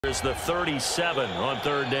There's the 37 on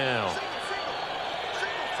third down.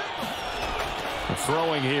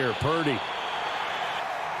 Throwing here, Purdy.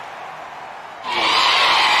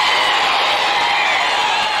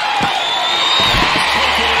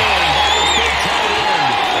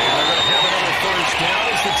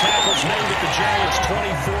 Tackles made at the Giants'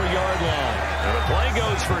 24-yard line. And the play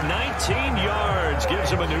goes for 19 yards. Gives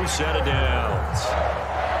him a new set of downs.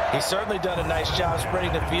 He's certainly done a nice job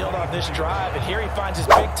spreading the field on this drive. And here he finds his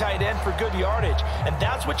big tight end for good yardage. And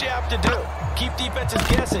that's what you have to do. Keep defenses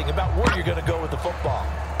guessing about where you're going to go with the football.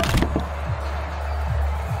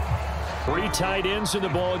 3 tight ends in the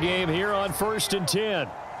ball game here on 1st and 10.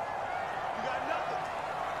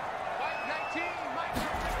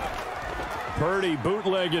 Purdy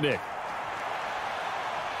bootlegging it.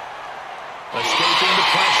 Escaping the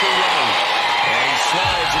pressure right. And he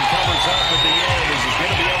slides and covers up at the end as he's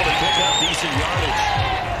going to be able to pick up decent yardage.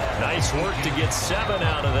 Nice work to get 7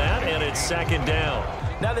 out of that, and it's 2nd down.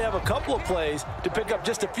 Now they have a couple of plays to pick up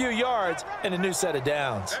just a few yards and a new set of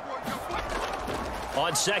downs.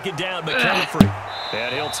 On 2nd down, McCaffrey.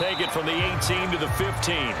 And he'll take it from the 18 to the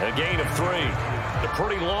 15. A gain of 3. A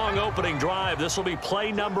pretty long opening drive. This will be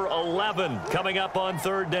play number 11 coming up on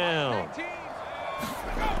 3rd down.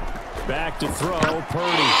 Back to throw, Purdy. Into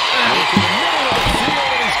the middle of the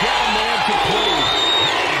field, and he's got a man complete.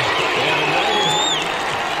 And the Niners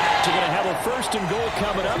are going to have a 1st and goal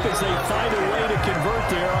coming up as they find a way to convert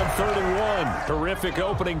there on 3rd and 1. Terrific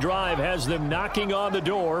opening drive has them knocking on the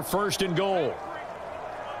door, 1st and goal.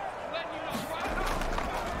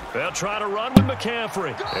 They'll try to run with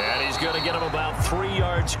McCaffrey. And he's going to get him about 3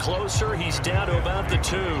 yards closer. He's down to about the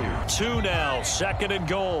 2. 2 now, 2nd and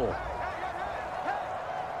goal.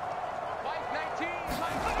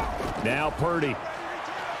 Now Purdy. And they're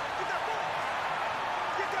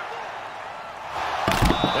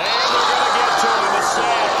going to get to him. A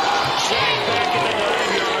sack. Sack back in the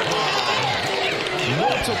 9-yard line.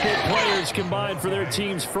 Multiple players combined for their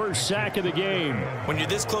team's first sack of the game. When you're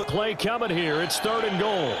this close. Play coming here. It's 3rd and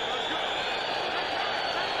goal.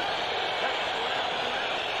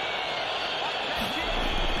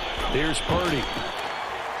 Here's Purdy.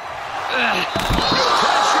 Pressure,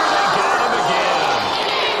 they got him again.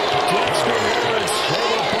 Dexter Lawrence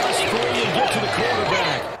able to bust free and get to the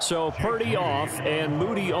quarterback. So Purdy off and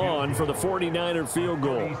Moody on for the 49er field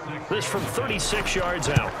goal. This from 36 yards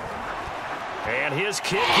out. And his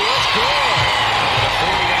kick is good. And the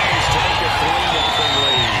 49ers take a 3-0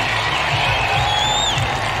 lead.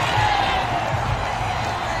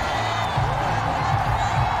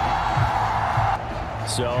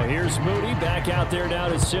 So here's Moody back out there now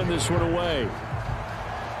to send this one away.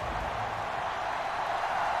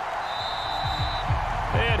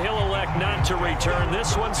 And he'll elect not to return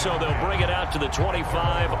this one, so they'll bring it out to the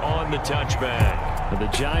 25 on the touchback. And the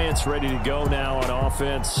Giants ready to go now on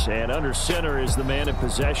offense, and under center is the man in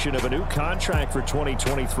possession of a new contract for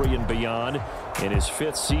 2023 and beyond. In his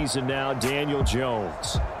 5th season now, Daniel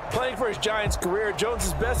Jones. Playing for his Giants career,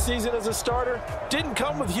 Jones' best season as a starter didn't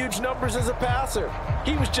come with huge numbers as a passer.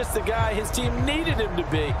 He was just the guy his team needed him to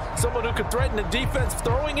be, someone who could threaten the defense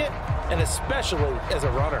throwing it, and especially as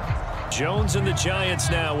a runner. Jones and the Giants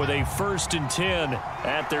now with a 1st and 10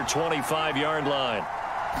 at their 25-yard line.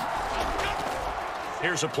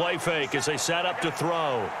 Here's a play fake as they set up to throw.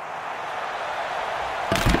 And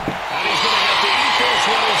he's going to have to eat this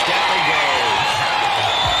one as down he goes.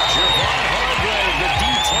 Javon Hargrave, the D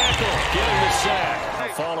tackle, getting the sack.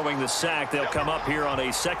 Following the sack, they'll come up here on a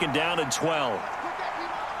 2nd down and 12.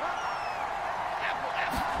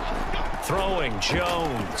 Throwing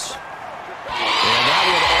Jones. And that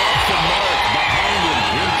one off the mark behind him,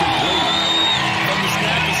 incomplete. From the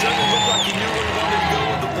snap, he certainly looked like he knew where he wanted to go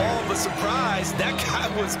with the ball, but surprise, that guy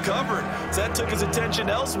was covered. So that took his attention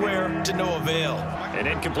elsewhere to no avail. An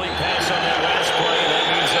incomplete pass on that last play. That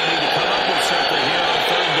means